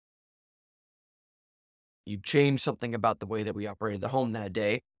you changed something about the way that we operated the home that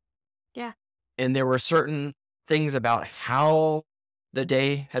day. Yeah. And there were certain things about how the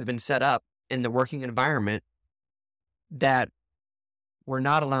day had been set up in the working environment that were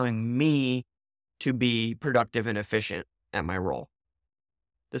not allowing me to be productive and efficient at my role.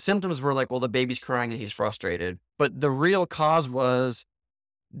 The symptoms were like, well, the baby's crying and he's frustrated. But the real cause was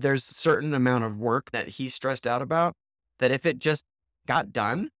there's a certain amount of work that he's stressed out about that if it just got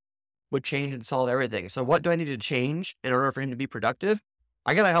done would change and solve everything. So what do I need to change in order for him to be productive?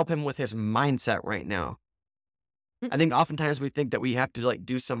 I got to help him with his mindset right now. Mm. I think oftentimes we think that we have to like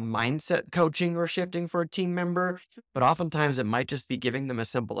do some mindset coaching or shifting for a team member, but oftentimes it might just be giving them a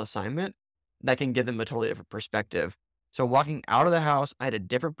simple assignment that can give them a totally different perspective. So walking out of the house, I had a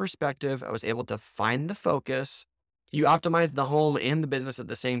different perspective. I was able to find the focus. You optimize the home and the business at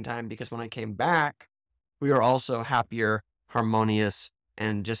the same time because when I came back, we were also happier, harmonious,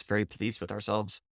 and just very pleased with ourselves.